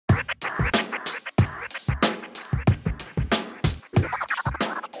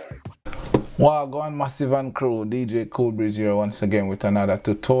Well, go on Massive and Crew, DJ KoolBreeze here once again with another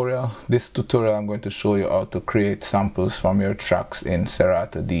tutorial. This tutorial I'm going to show you how to create samples from your tracks in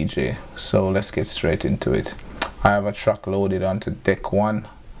Serato DJ. So let's get straight into it. I have a track loaded onto deck 1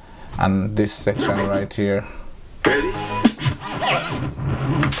 and this section right here,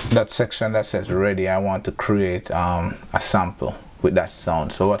 that section that says ready, I want to create a sample with that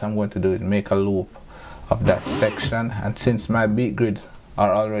sound. So what I'm going to do is make a loop of that section, and since my beat grid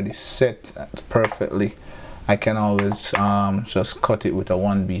are already set perfectly, I can always just cut it with a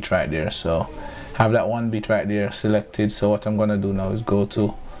one beat right there. So have that one beat right there selected. So what I'm gonna do now is go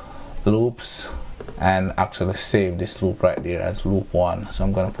to loops and actually save this loop right there as loop 1. So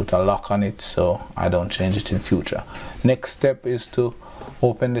I'm gonna put a lock on it so I don't change it in future. Next step is to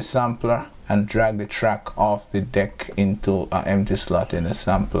open the sampler and drag the track off the deck into an empty slot in the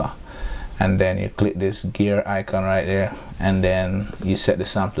sampler, and then you click this gear icon right there, and then you set the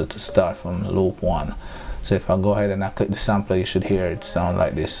sampler to start from loop 1. So if I go ahead and I click the sampler, you should hear it sound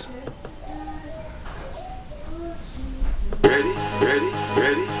like this. Ready, ready,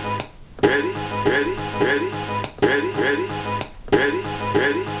 ready, ready, ready, ready, ready, ready, ready,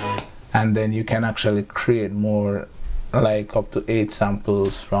 ready. And then you can actually create more, like up to 8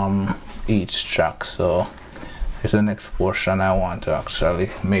 samples from each track. So here's the next portion I want to actually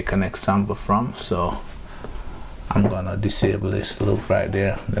make an example from. So I'm gonna disable this loop right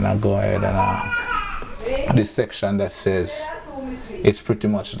there. Then I'll go ahead and this section that says, it's pretty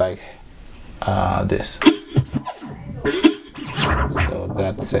much like this. So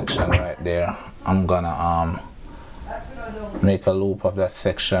that section right there, I'm gonna make a loop of that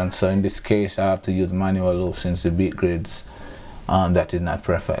section. So in this case I have to use manual loop since the beat grids that is not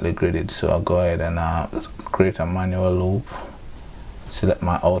perfectly gridded. So I'll go ahead and create a manual loop, select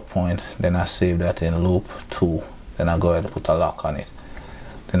my out point, then I save that in loop 2. Then I go ahead and put a lock on it.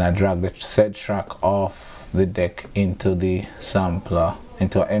 Then I drag the said track off the deck into the sampler,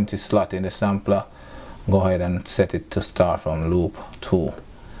 into an empty slot in the sampler. Go ahead and set it to start from loop 2.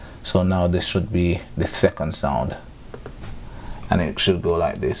 So now this should be the second sound, and it should go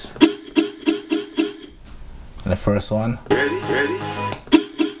like this. And the first one. Ready, ready,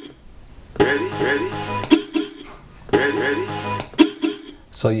 ready, ready, ready, ready.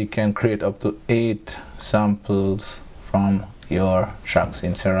 So you can create up to 8 samples from your tracks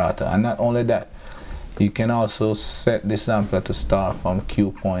in Serato. And not only that, you can also set the sampler to start from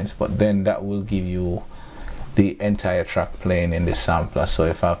cue points, but then that will give you the entire track playing in the sampler. So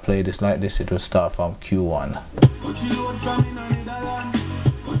if I play this like this, it will start from Q1.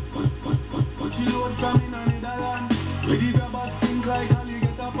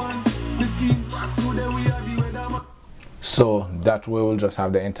 So that way we'll just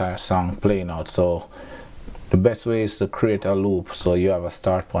have the entire song playing out. So the best way is to create a loop so you have a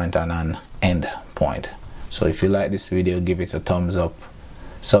start point and an end point. So if you like this video, give it a thumbs up,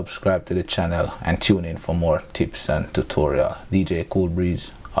 subscribe to the channel, and tune in for more tips and tutorial. DJ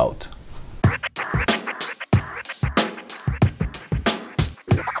KoolBreeze out.